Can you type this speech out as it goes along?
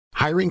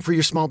Hiring for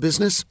your small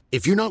business?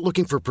 If you're not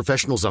looking for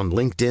professionals on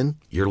LinkedIn,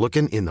 you're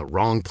looking in the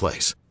wrong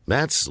place.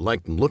 That's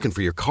like looking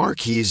for your car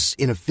keys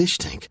in a fish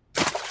tank.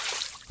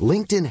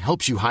 LinkedIn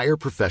helps you hire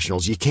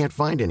professionals you can't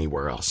find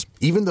anywhere else,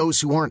 even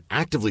those who aren't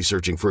actively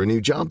searching for a new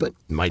job but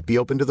might be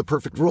open to the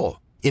perfect role.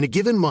 In a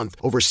given month,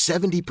 over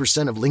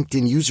 70% of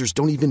LinkedIn users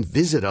don't even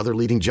visit other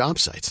leading job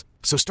sites.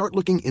 So start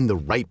looking in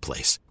the right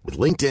place. With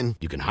LinkedIn,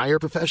 you can hire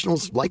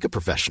professionals like a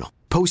professional.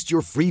 Post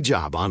your free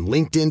job on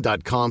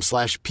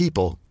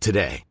linkedin.com/people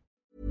today.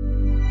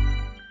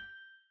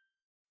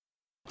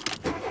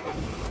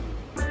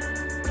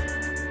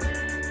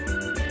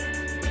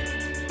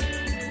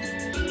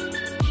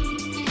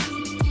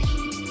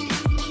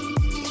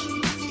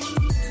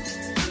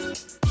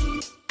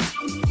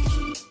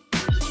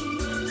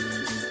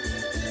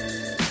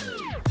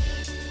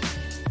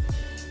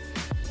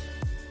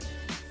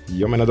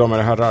 Ja, mina damer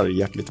och herrar,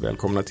 hjärtligt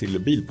välkomna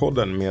till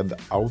Bilpodden med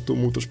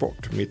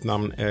Automotorsport. Mitt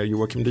namn är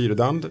Joakim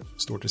Dyredand,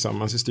 står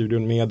tillsammans i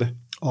studion med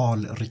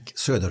Alrik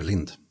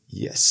Söderlind.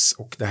 Yes,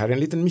 och det här är en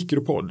liten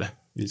mikropodd.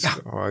 Vi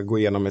ska gå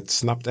igenom ett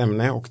snabbt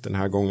ämne och den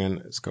här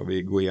gången ska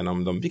vi gå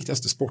igenom de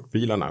viktigaste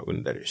sportbilarna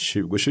under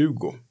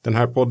 2020. Den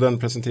här podden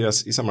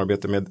presenteras i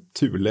samarbete med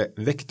Thule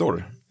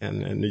Vector, en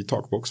ny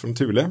takbox från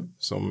Thule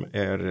som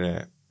är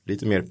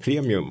lite mer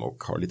premium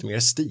och har lite mer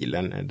stil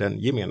än den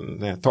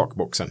gemene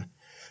takboxen.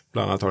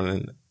 Bland annat har den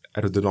en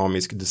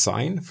aerodynamisk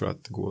design för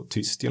att gå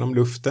tyst genom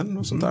luften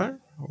och sånt där.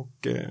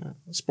 Och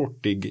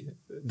sportig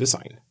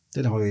design.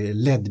 Den har ju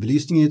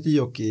LED-belysning i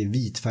och i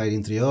vitfärg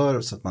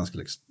interiör så att man ska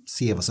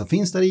se vad som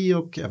finns där i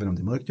och även om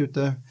det är mörkt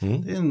ute.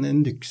 Det är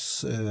en lyx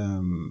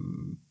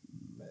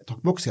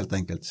takbox helt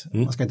enkelt.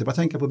 Man ska inte bara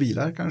tänka på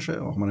bilar kanske.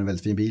 Och har man en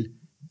väldigt fin bil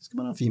ska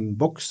man ha en fin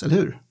box, eller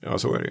hur? Ja,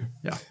 så är det ju.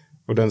 Ja.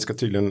 Och den ska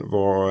tydligen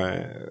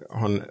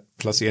ha en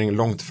placering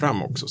långt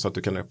fram också så att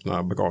du kan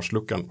öppna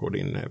bagageluckan på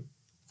din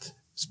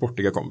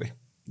sportiga kombi.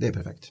 Det är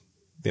perfekt.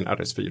 Det är en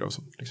RS4 och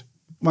sånt. Liksom.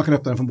 Man kan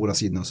öppna den från båda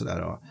sidorna och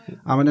sådär.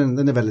 Ja, men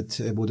den är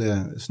väldigt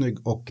både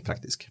snygg och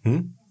praktisk.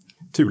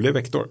 Thule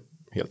Vector,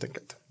 helt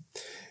enkelt.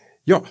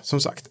 Ja, som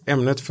sagt,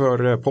 ämnet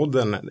för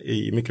podden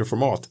i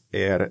mikroformat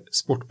är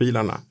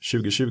sportbilarna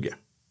 2020.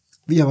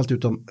 Vi har valt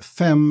ut de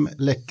 5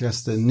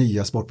 läckraste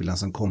nya sportbilarna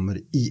som kommer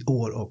i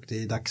år och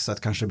det är dags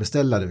att kanske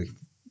beställa det.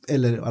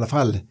 Eller i alla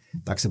fall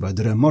dags att börja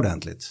drömma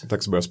ordentligt.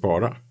 Dags att börja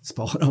spara.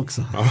 Spara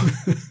också. Ja.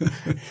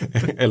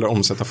 Eller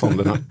omsätta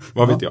fonderna,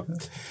 vad vet jag.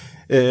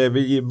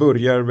 Vi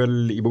börjar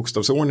väl i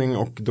bokstavsordning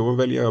och då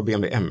väljer jag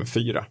BMW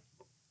M4.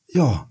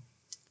 Ja,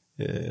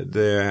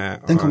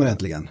 den kommer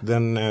äntligen.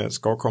 Den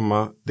ska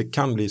komma, det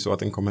kan bli så att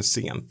den kommer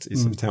sent i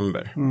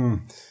september.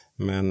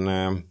 Men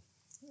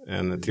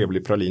en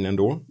trevlig pralin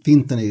ändå.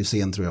 Vintern är ju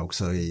sen tror jag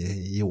också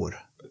i år.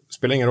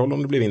 Spelar ingen roll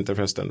om det blir vinter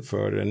förresten,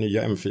 för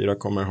nya M4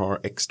 kommer ha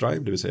X-Drive,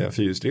 det vill säga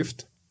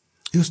fyrhjulsdrift.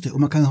 Just det, och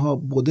man kan ha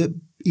både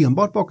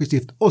enbart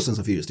bakhjulsdrift och sen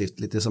så fyrhjulsdrift,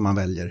 lite som man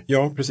väljer.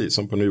 Ja, precis,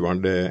 som på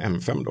nuvarande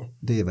M5 då.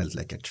 Det är väldigt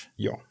läckert.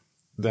 Ja,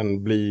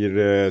 den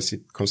blir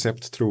sitt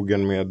koncept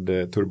trogen med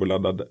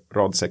turboladdad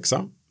rad 6.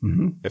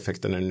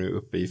 Effekten är nu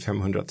uppe i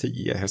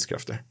 510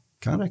 hästkrafter.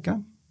 Kan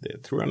räcka.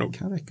 Det tror jag nog.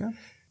 Kan räcka.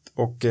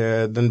 Och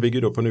den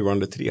bygger då på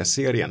nuvarande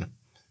 3-serien.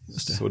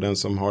 Så den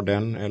som har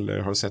den eller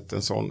har sett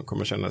en sån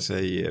kommer känna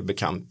sig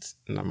bekant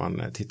när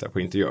man tittar på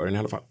interiören i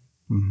alla fall.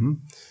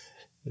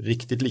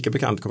 Riktigt lika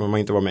bekant kommer man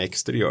inte vara med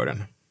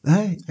exteriören.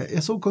 Nej,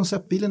 jag såg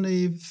konceptbilen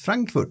i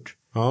Frankfurt.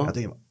 Ja. Jag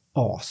tycker den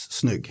var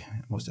assnygg,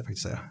 måste jag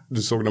faktiskt säga.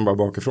 Du såg den bara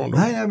bakifrån då?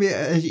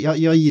 Nej,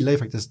 jag gillar ju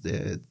faktiskt,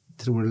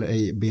 tror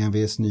jag,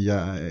 BMWs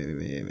nya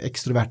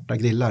extroverta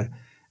grillar.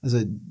 Alltså,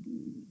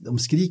 de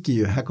skriker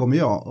ju, här kommer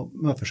jag. Och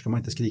varför ska man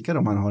inte skrika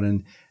om man har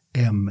en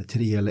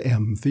M3 eller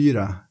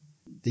M4?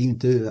 Det är ju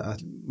inte,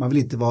 man vill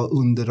inte vara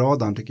under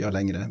radarn tycker jag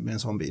längre med en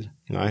sån bil.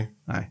 Nej.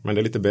 Men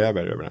det är lite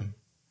bäver över den.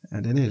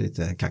 Ja, den är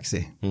lite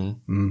kaxig.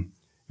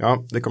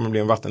 Ja, det kommer bli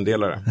en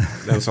vattendelare.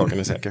 Den saken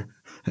är säker.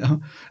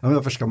 Ja, men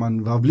varför ska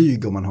man vara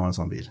blyg om man har en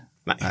sån bil?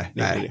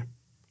 Nej.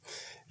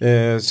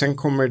 Sen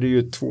kommer det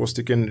ju 2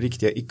 stycken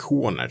riktiga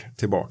ikoner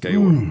tillbaka i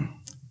år.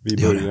 Vi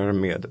börjar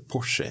med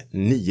Porsche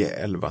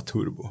 911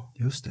 Turbo.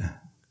 Just det.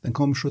 Den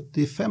kom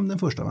 75 den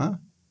första, va?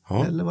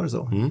 Ja. Eller var det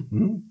så?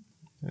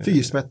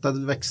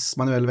 Fyrspättad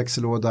manuell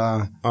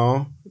växellåda.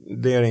 Ja,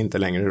 det är det inte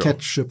längre då.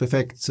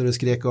 Ketchup-effekt så det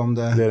skrek om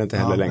det. Det är det inte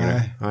heller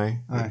längre.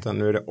 Nej. Utan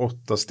nu är det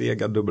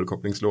 8-stegad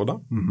dubbelkopplingslåda.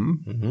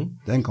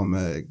 Den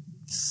kommer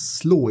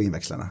slå in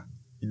växlarna.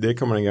 Det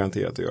kommer den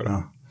garanterat att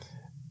göra.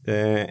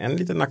 En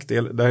liten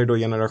nackdel, där är då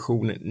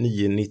generation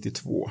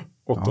 992.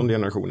 8:e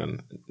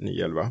generationen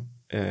 911.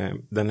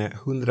 Den är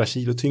 100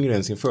 kilo tyngre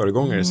än sin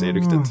föregångare, säger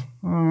ryktet.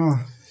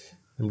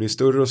 Den blir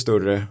större och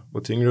större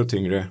och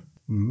tyngre.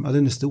 Ja,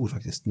 den är stor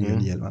faktiskt,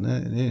 911. Det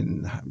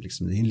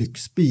är en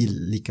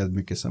lyxbil lika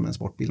mycket som en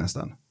sportbil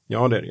nästan.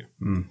 Ja, det är det ju.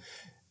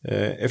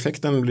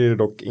 Effekten blir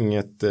dock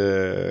inget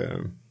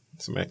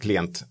som är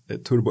klent.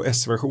 Turbo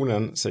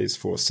S-versionen sägs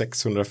få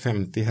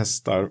 650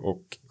 hästar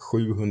och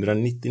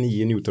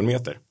 799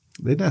 newtonmeter.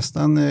 Det är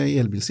nästan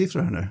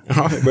elbilsiffror här nu.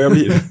 Ja, det börjar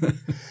bli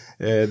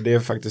Det är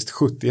faktiskt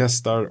 70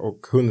 hästar och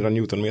 100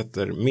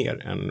 newtonmeter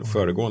mer än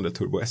föregående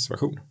Turbo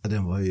S-version. Ja,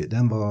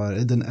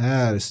 den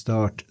är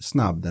stört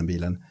snabb den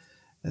bilen.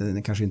 Den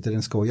är kanske inte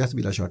den skojigaste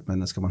bil jag kört,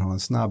 men ska man ha en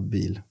snabb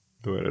bil.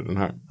 Då är det den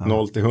här.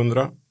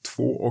 0-100,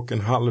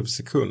 2,5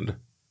 sekund.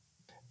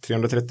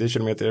 330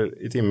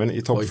 kilometer i timmen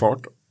i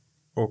toppfart.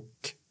 Och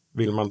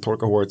vill man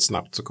torka håret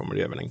snabbt så kommer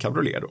det även en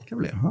cabriolet då.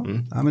 Cabriolet, ja.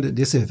 Ja, men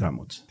det ser vi fram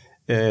emot.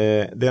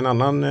 Det är en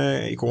annan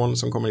ikon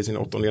som kommer i sin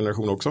 8:e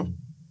generation också.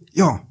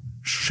 Ja,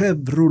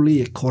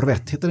 Chevrolet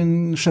Corvette. Heter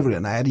den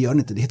Chevrolet? Nej, det gör den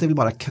inte. Det heter väl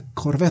bara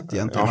Corvette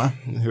egentligen, va?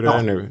 Hur är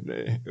det nu?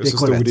 Så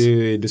stod det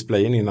ju i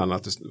displayen innan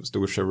att det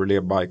stod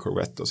Chevrolet by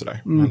Corvette och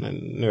sådär. Men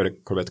nu är det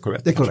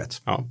Corvette. Det är Corvette.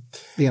 Ja.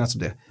 Det är alltså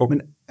det. Och,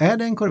 men är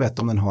det en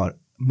Corvette om den har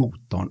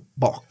motorn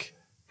bak?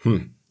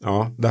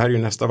 Ja, det här är ju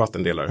nästa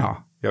vattendelare.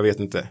 Ja. Jag vet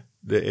inte.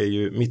 Det är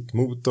ju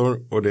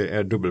mittmotor och det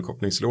är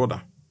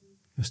dubbelkopplingslåda.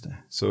 Just det.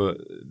 Så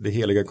det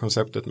heliga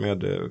konceptet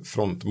med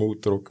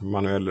frontmotor och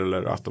manuell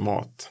eller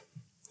automat.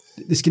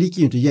 Det skriker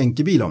ju inte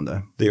jänkebil om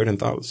det. Det gör det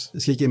inte alls. Det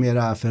skriker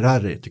mera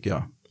Ferrari tycker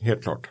jag.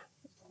 Helt klart.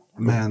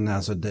 Men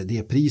alltså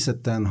det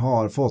priset den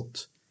har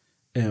fått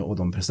och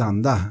de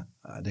prestanda,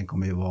 den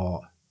kommer ju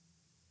vara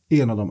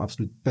en av de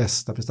absolut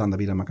bästa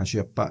prestandabilar man kan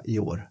köpa i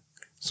år.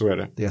 Så är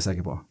det. Det är jag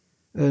säker på.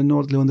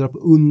 0-100 på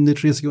under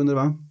 3 sekunder,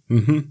 va?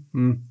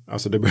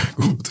 Alltså det börjar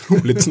gå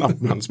otroligt snabbt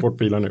bland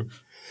sportbilar nu.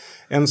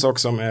 En sak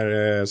som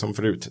är som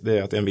förut, det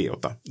är att det är en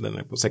V8. Den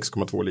är på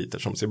 6,2 liter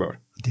som sig bör.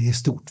 Det är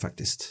stort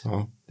faktiskt.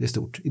 Ja. Det är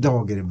stort.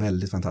 Idag är det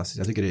väldigt fantastiskt.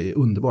 Jag tycker det är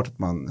underbart att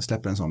man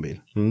släpper en sån bil.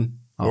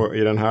 Ja. Och i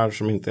den här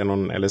som inte är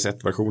någon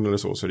LS1-version eller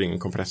så är det ingen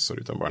kompressor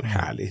utan bara en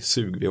härlig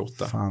sug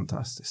V8.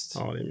 Fantastiskt.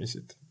 Ja, det är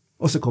mysigt.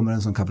 Och så kommer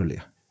en sån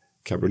cabriolet.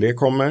 Cabriolet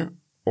kommer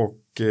och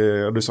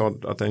du sa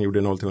att den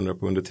gjorde 0-100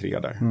 på under 3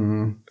 där.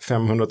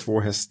 502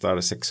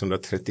 hästar,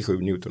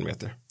 637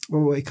 newtonmeter.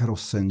 Och vad är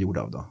karossen gjord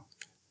av då?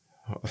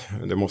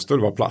 Det måste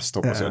väl vara plast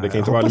hoppas jag. Det kan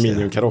inte vara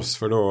aluminiumkaross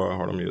för då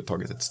har de ju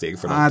tagit ett steg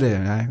för det.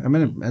 Nej.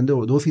 Men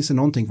då finns det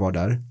någonting kvar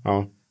där.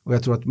 Ja. Och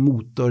jag tror att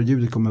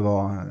motorljudet kommer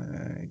vara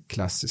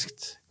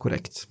klassiskt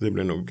korrekt. Det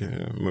blir nog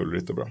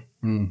mullrigt och bra.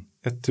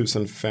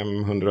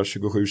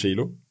 1527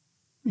 kilo.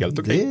 Helt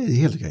okej. Det är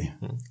helt okej.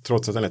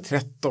 Trots att den är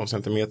 13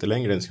 centimeter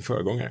längre än sin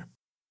föregångare.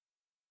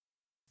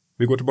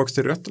 Vi går tillbaka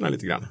till rötterna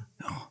lite grann.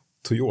 Ja.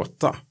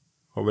 Toyota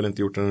har väl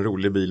inte gjort en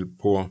rolig bil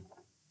på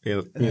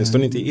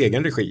åtminstone inte i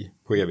egen regi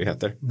på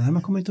evigheter. Nej,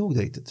 man kommer inte ihåg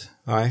det riktigt.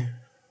 Nej,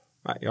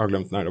 jag har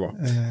glömt när det var.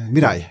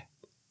 Mirai.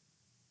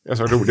 Jag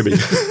sa rolig bil.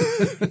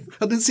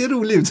 Ja, den ser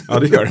rolig ut. Ja,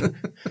 det gör den.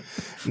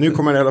 Nu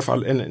kommer i alla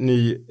fall en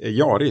ny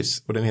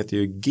Yaris och den heter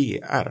ju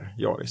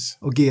GR Yaris.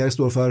 Och GR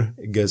står för?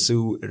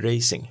 Gazoo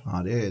Racing.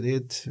 Ja, det är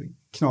ett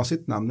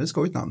knasigt namn, det är ett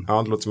skojigt namn.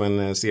 Ja, det låter som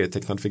en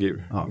serietecknad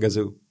figur. Ja.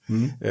 Gazoo.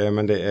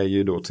 Men det är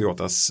ju då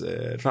Toyotas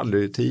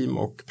rallyteam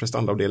och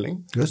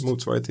prestandaavdelning.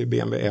 Motsvarigt till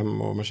BMW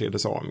M och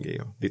Mercedes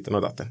AMG och ditten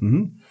och datten.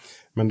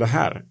 Men det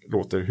här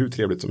låter hur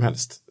trevligt som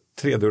helst.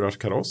 3-dörrars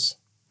kaross.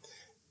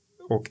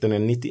 Och den är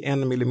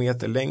 91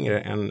 millimeter längre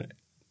än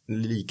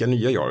lika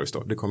nya Yaris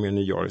då. Det kommer ju en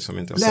ny Yaris som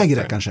inte har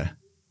lägre sett. Kanske?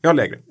 Ja,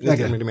 lägre.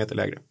 91 millimeter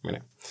lägre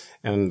menar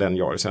jag, än den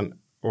Yarisen.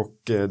 Och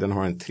den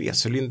har en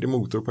 3-cylindrig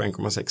motor på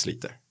 1,6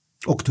 liter.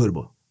 Och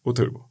turbo.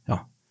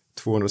 Ja.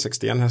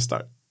 261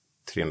 hästar.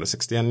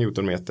 361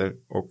 newtonmeter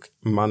och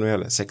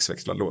manuell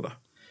 6-växlad låda.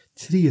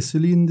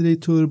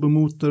 3-cylindrig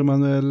turbomotor,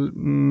 manuell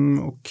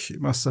och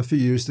massa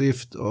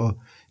fyrhjulsdrift.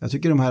 Och jag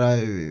tycker de här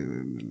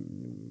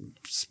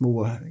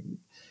små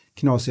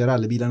knasiga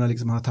rallybilarna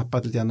liksom har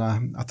tappat lite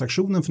grann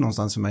attraktionen för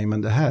någonstans för mig.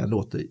 Men det här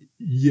låter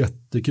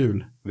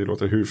jättekul. Det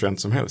låter hur fränt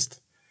som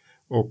helst.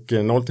 Och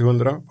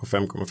 0-100 på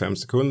 5,5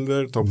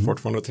 sekunder,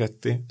 toppfart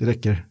 230. Det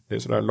räcker. Det är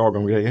sådär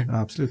lagom grejer. Ja,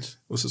 absolut.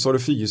 Och så sa du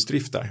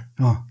fyrhjulsdrift där.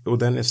 Ja. Och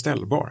den är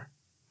ställbar.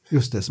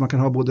 Just det, så man kan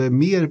ha både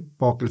mer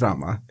bak eller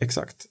fram, va?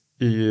 Exakt.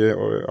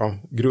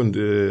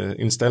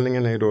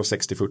 Grundinställningen är då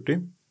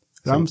 60-40.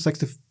 Fram,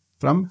 60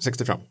 fram?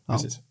 60 fram, ja.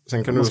 Precis.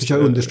 Sen kan man ska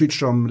köra understyrt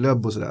som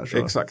löbb och sådär. Så.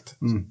 Exakt.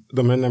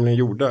 De är nämligen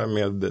gjorda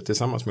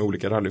tillsammans med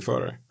olika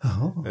rallyförare.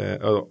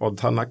 Odd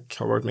Tanak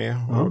har varit med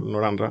och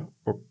några andra.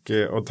 Och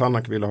Odd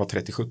Tanak ville ha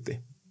 30-70.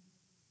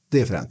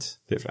 Det är fränt.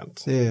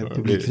 Det är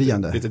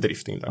publikfriande. Lite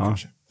drifting där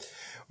kanske.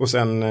 Och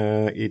sen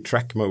i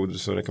track mode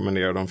så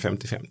rekommenderar de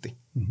 50-50.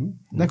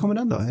 När kommer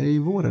den då? Är det i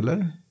vår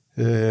eller?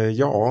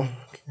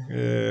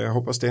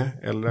 Hoppas det.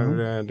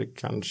 Eller det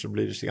kanske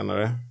blir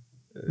senare.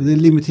 Det är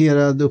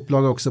limiterad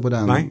upplaga också på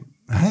den?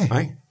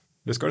 Nej,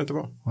 det ska det inte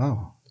vara.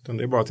 Wow. Utan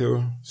det är bara till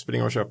att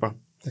springa och köpa.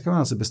 Det kan man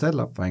alltså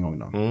beställa på en gång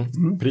då?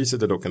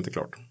 Priset är dock inte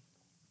klart.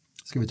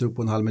 Ska vi tro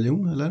på 500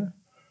 000 eller?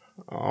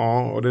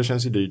 Ja, och det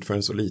känns ju dyrt för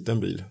en så liten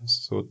bil.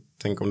 Så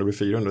tänk om det blir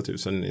 400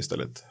 000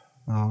 istället.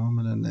 Ja,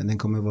 men den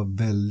kommer vara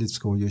väldigt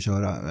skoj att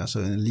köra. Alltså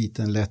en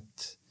liten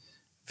lätt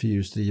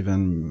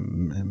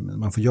fyrhjulsdriven,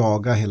 man får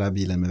jaga hela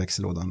bilen med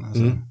växellådan.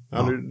 Alltså,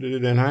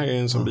 den här är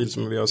en sån bil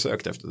som vi har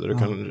sökt efter. Där du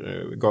kan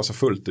gasa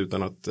fullt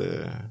utan att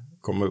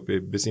komma upp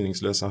i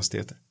besinningslösa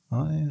hastigheter. Ja,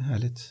 det är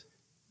härligt.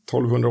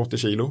 1280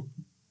 kilo.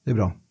 Det är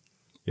bra.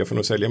 Jag får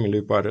nog sälja min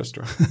Lupo RS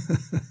tror jag.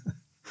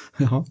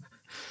 Ja.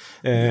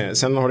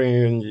 Sen har den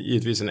ju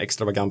givetvis en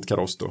extravagant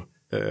kaross då.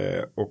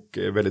 Och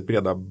väldigt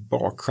breda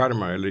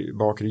bakskärmar eller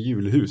bakre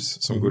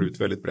hjulhus som går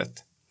ut väldigt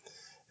brett.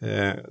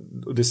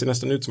 Och det ser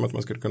nästan ut som att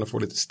man skulle kunna få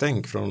lite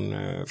stänk från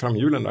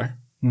framhjulen där.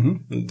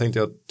 Nu tänkte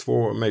jag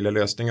 2 möjliga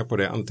lösningar på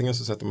det. Antingen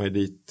så sätter man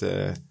dit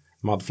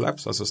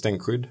mudflaps, alltså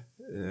stänkskydd,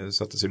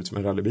 så att det ser ut som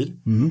en rallybil.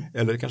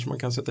 Eller kanske man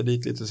kan sätta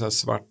dit lite så här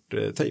svart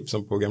tejp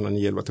som på gamla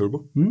 911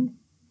 Turbo.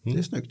 Det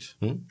är snyggt.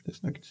 Det är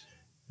snyggt.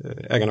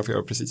 Ägarna får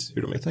göra precis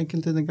hur de är. Jag tänker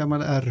lite den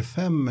gamla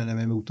R5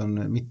 med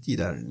motorn mitt i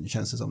där,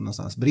 känns det som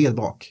någonstans. Bred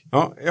bak.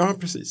 Ja,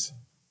 precis.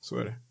 Så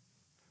är det.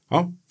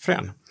 Ja,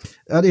 frän.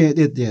 Ja,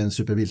 det är en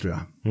superbil tror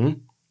jag.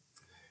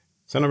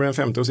 Sen har vi den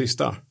 5:e och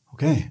sista.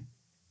 Okej.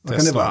 Vad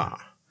kan det vara?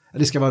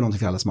 Det ska vara någonting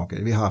för alla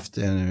smaker. Vi har haft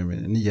en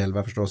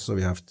 911 förstås och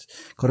vi har haft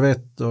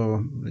Corvette och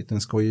en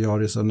liten skojig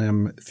Yaris och en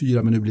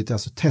M4, men nu blir det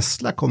alltså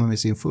Tesla kommer med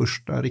sin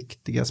första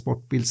riktiga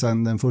sportbil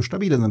sedan den första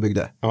bilen den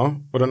byggde. Ja,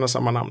 och den har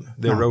samma namn.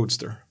 Det är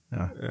Roadster.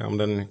 Ja. Om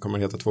den kommer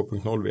att heta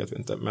 2.0 vet vi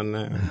inte, men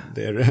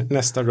det är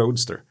nästa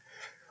Roadster.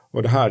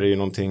 Och det här är ju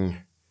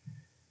någonting,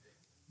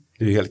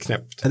 det är ju helt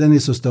knäppt. Ja, den är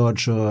så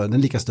störd så, den är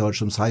lika störd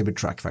som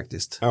Cybertruck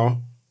faktiskt.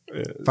 Ja.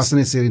 Fast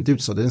den ser inte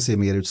ut så, den ser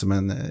mer ut som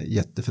en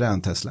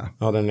jättefrän Tesla.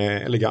 Ja, den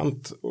är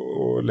elegant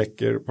och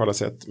läcker på alla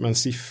sätt, men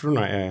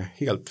siffrorna är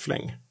helt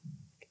fläng.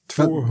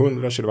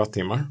 200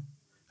 kilowattimmar.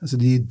 Alltså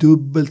det är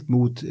dubbelt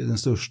mot den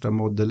största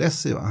Model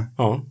S, va?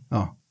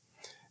 Ja.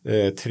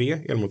 3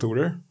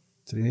 elmotorer.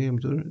 3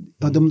 elmotorer.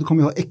 Ja, de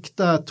kommer ha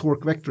äkta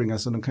torque vectoring,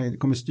 alltså de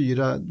kommer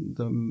styra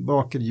de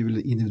bakre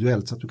hjul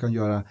individuellt så att du kan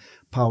göra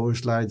power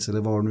slides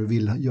eller vad du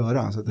vill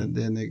göra. Så att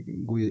den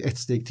går ju ett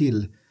steg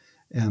till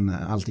än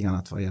allting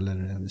annat vad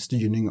gäller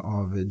styrning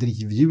av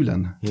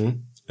drivhjulen.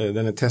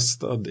 Den är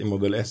testad i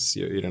Model S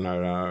i den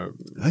här...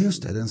 Ja,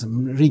 just det. Den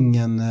som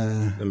ringen...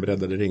 Den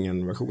breddade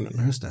ringen-versionen.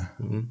 Ja, just det.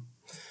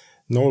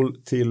 0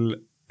 till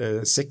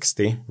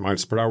 60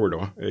 miles per hour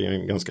då är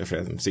en ganska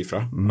frän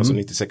siffra. Alltså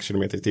 96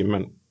 kilometer i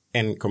timmen.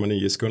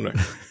 1,9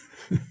 sekunder.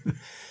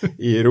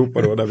 I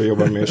Europa då, där vi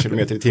jobbar med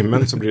kilometer i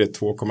timmen, så blir det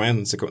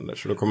 2,1 sekunder.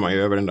 Så då kommer man ju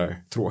över den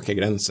där tråkiga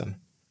gränsen.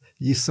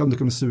 Gissa om du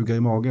kommer suga i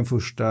magen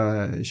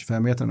första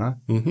 25 meterna.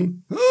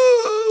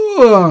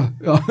 Ja.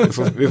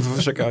 Vi får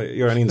försöka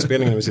göra en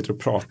inspelning när vi sitter och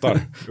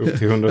pratar upp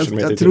till 100 km.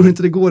 Jag tror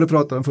inte det går att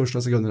prata de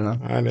första sekunderna.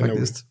 Nej, det är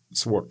faktiskt nog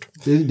svårt.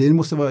 Det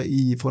måste vara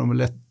i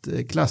Formel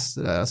 1-klass,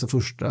 alltså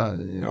första...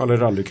 Ja, eller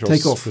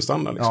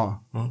rallycross-prestanda liksom.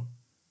 Ja.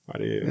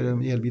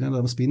 Elbilarna,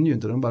 de spinner ju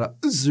inte, de bara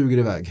suger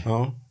iväg.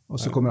 Ja. Och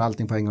så kommer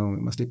allting på en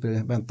gång, man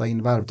slipper vänta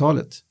in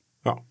varvtalet.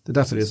 Ja, det är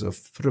därför det är så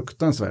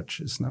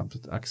fruktansvärt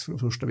snabbt ax från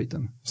första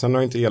biten. Sen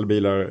har inte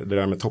elbilar det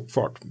där med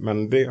toppfart,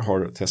 men det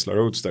har Tesla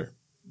Roadster.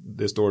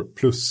 Det står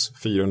plus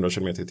 400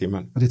 km i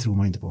timmen. Det tror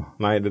man inte på.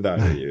 Nej, det där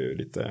är ju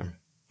lite...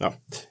 Ja,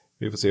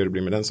 vi får se hur det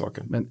blir med den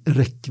saken. Men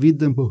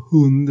räckvidden på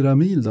 100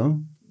 mil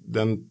då?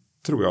 Den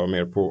tror jag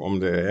mer på om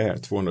det är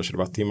 200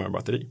 kilowattimmar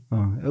batteri.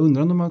 Ja, jag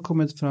undrar om de har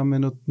kommit fram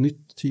med något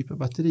nytt typ av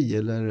batteri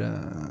eller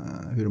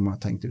hur de har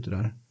tänkt ut det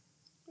där.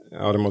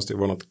 Ja, det måste ju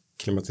vara något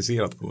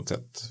klimatiserat på något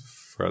sätt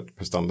för att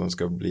prestandan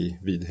ska bli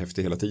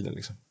vidhäftig hela tiden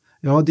liksom.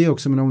 Ja, det är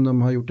också, men om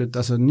de har gjort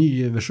en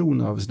ny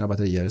version av sina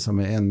batterier som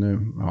är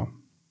ännu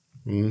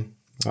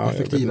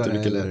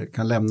effektivare eller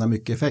kan lämna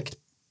mycket effekt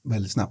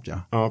väldigt snabbt.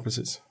 Ja,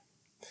 precis.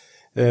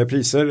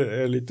 Priser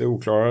är lite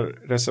oklara.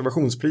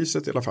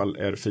 Reservationspriset i alla fall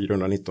är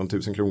 419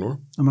 000 kronor.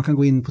 Ja, man kan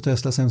gå in på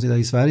Teslas hemsida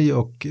i Sverige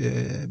och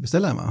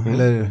beställa den, va?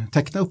 Eller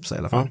teckna upp sig i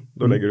alla fall. Ja,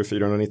 då lägger du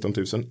 419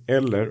 000.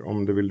 Eller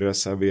om du vill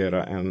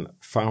reservera en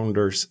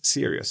Founders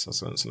Series,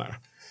 alltså en sån här,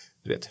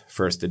 du vet,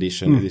 First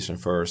Edition, Edition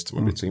First, som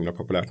har blivit så himla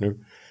populärt nu.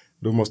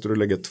 Då måste du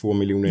lägga 2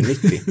 90 000.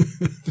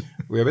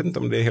 Och jag vet inte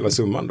om det är hela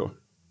summan då.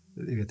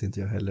 Det vet inte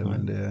jag heller,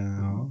 men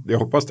jag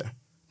hoppas det.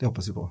 Det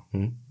hoppas vi på.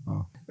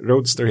 Ja.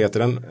 Roadster heter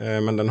den,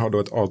 men den har då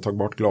ett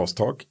avtagbart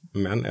glastak,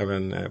 men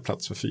även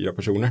plats för 4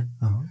 personer.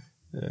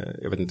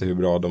 Jag vet inte hur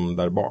bra de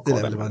där bak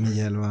har. Det är väl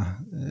 911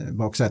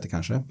 baksäte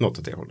kanske. Något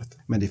åt det hållet.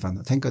 Men det är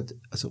fan, tänk att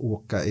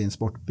åka i en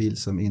sportbil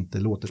som inte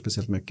låter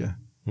speciellt mycket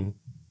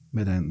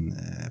med den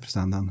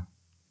prestandan.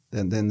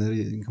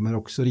 Den kommer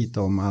också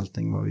rita om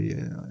allting vad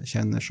vi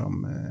känner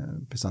som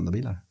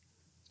prestandabilar.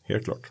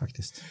 Helt klart.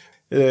 Faktiskt.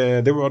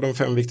 Det var de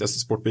 5 viktigaste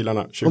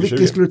sportbilarna 2020. Och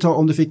vilken skulle du ta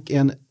om du fick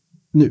en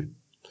nu?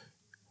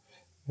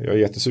 Jag är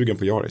jättesugen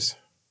på Yaris.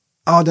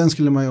 Ja, den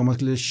skulle man ju, om man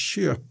skulle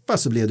köpa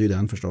så blev det ju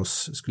den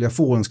förstås. Skulle jag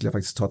få den skulle jag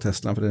faktiskt ta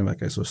Tesla, för den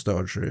verkar ju så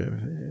störd så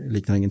det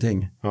liknar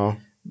ingenting. Ja.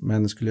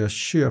 Men skulle jag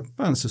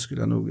köpa en så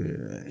skulle jag nog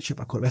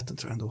köpa Corvetten,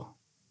 tror jag ändå.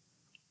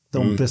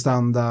 De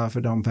prestanda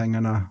för de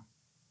pengarna.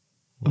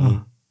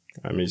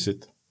 Det är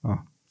mysigt.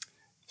 Ja.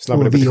 Snabb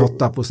och repetition.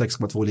 V8 på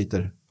 6,2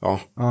 liter.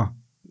 Ja.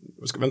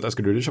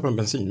 Skulle du köpa en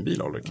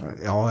bensinbil, Ulrik?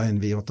 Ja,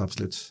 en V8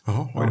 absolut.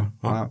 Jaha,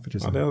 ja, det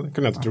kunde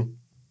jag inte tro.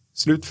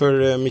 Slut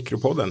för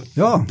mikropodden.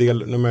 Ja.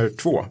 Del nummer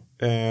 2.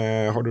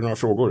 Har du några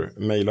frågor?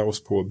 Maila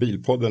oss på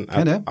bilpodden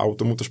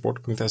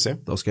 @automotorsport.se.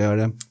 Då ska jag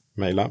göra det.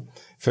 mejla.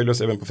 Följ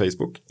oss även på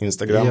Facebook,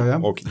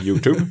 Instagram och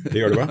YouTube. Det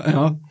gör du va?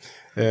 Ja.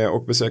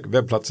 Och besök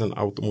webbplatsen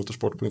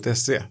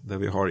automotorsport.se där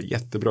vi har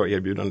jättebra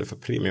erbjudande för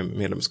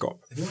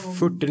premiummedlemskap.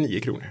 49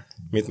 kronor.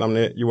 Mitt namn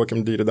är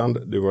Joakim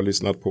Dyredand. Du har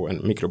lyssnat på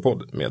en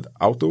mikropodd med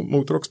Auto,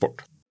 Motor och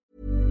Sport.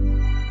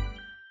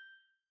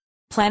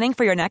 Planning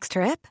for your next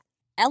trip?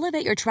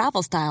 Elevate your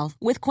travel style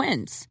with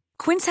Quince.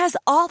 Quince has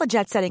all the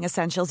jet-setting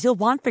essentials you'll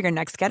want for your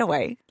next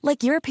getaway,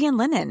 like European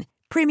linen,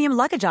 premium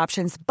luggage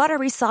options,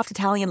 buttery soft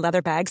Italian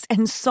leather bags,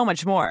 and so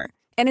much more.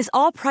 And is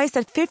all priced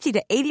at 50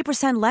 to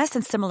 80% less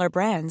than similar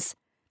brands.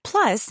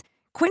 Plus,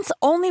 Quince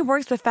only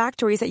works with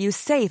factories that use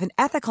safe and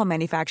ethical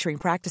manufacturing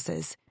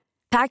practices.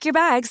 Pack your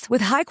bags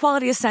with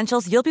high-quality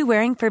essentials you'll be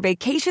wearing for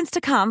vacations to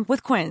come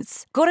with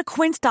Quince. Go to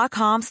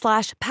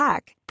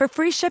quince.com/pack for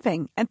free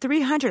shipping and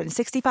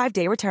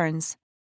 365-day returns.